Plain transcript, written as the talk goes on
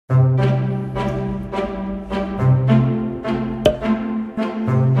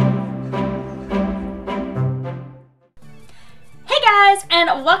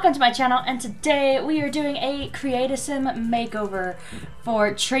welcome to my channel, and today we are doing a CAS makeover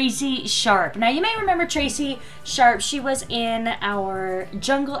for Tracy Sharp. Now you may remember Tracy Sharp, she was in our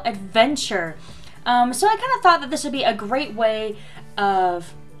jungle adventure. So I kind of thought that this would be a great way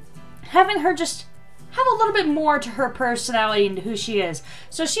of having her just have a little bit more to her personality and who she is.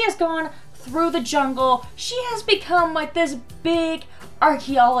 So she has gone through the jungle, she has become like this big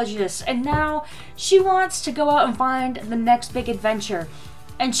archaeologist, and now she wants to go out and find the next big adventure.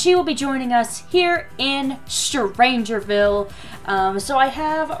 And she will be joining us here in Strangerville. So I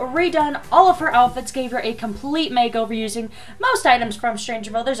have redone all of her outfits, gave her a complete makeover using most items from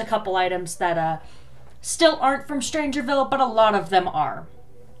Strangerville. There's a couple items that still aren't from Strangerville, but a lot of them are.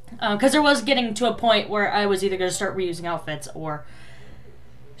 Because there was getting to a point where I was either going to start reusing outfits or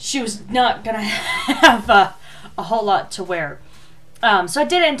she was not going to have a whole lot to wear. So I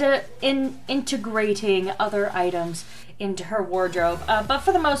did end up integrating other items into her wardrobe, but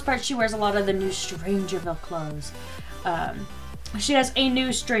for the most part she wears a lot of the new Strangerville clothes. She has a new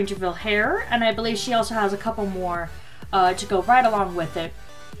Strangerville hair, and I believe she also has a couple more to go right along with it.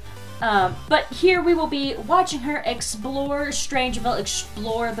 But here we will be watching her explore Strangerville,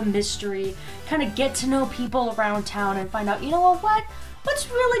 explore the mystery, kind of get to know people around town and find out, you know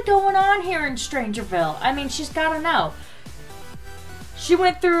what's really going on here in Strangerville? I mean, she's gotta know. She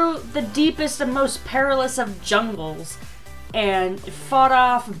went through the deepest and most perilous of jungles and fought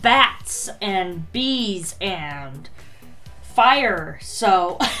off bats and bees and fire.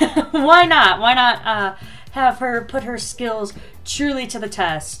 So why not? Why not have her put her skills truly to the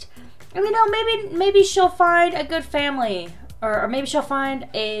test? And you know, maybe she'll find a good family, or maybe she'll find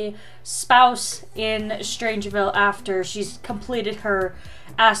a spouse in Strangerville after she's completed her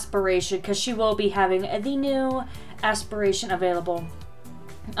aspiration, because she will be having the new aspiration available.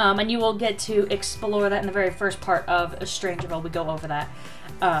 And you will get to explore that in the very first part of Strangerville. We go over that.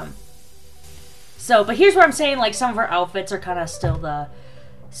 But here's where I'm saying, like, some of her outfits are kind of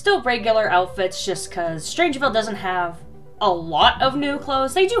still regular outfits, just because Strangerville doesn't have a lot of new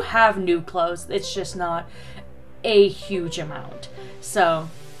clothes. They do have new clothes, it's just not a huge amount. So,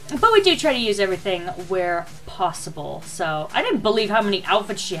 but we do try to use everything where possible. So, I didn't believe how many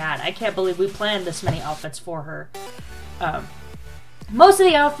outfits she had. I can't believe we planned this many outfits for her. Most of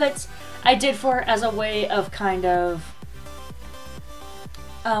the outfits I did for her as a way of kind of,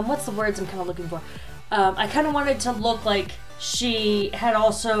 what's the words I'm kind of looking for? I kind of wanted to look like she had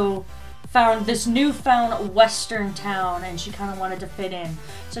also found this newfound western town, and she kind of wanted to fit in.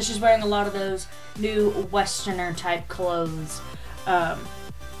 So she's wearing a lot of those new westerner type clothes.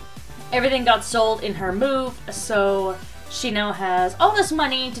 Everything got sold in her move, so she now has all this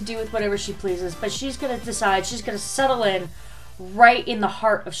money to do with whatever she pleases, but she's going to decide she's going to settle in right in the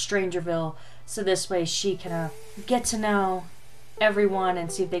heart of Strangerville, so this way she can get to know everyone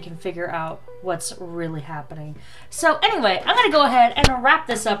and see if they can figure out what's really happening. So anyway, I'm gonna go ahead and wrap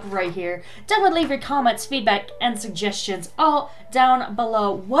this up right here. Definitely leave your comments, feedback, and suggestions all down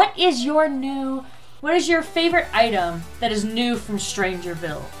below. What is your favorite item that is new from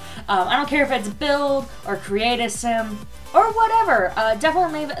Strangerville? I don't care if it's build or CAS or whatever.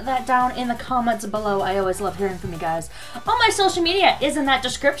 Definitely leave that down in the comments below. I always love hearing from you guys. All my social media is in that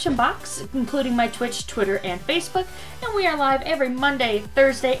description box, including my Twitch, Twitter, and Facebook. And we are live every Monday,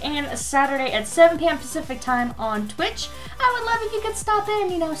 Thursday, and Saturday at 7 p.m. Pacific time on Twitch. I would love if you could stop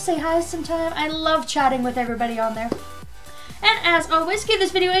in, you know, say hi sometime. I love chatting with everybody on there. And as always, give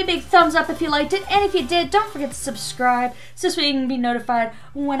this video a big thumbs up if you liked it, and if you did, don't forget to subscribe so you can be notified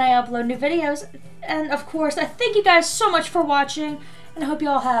when I upload new videos. And of course, I thank you guys so much for watching, and I hope you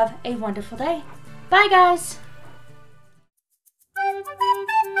all have a wonderful day. Bye, guys!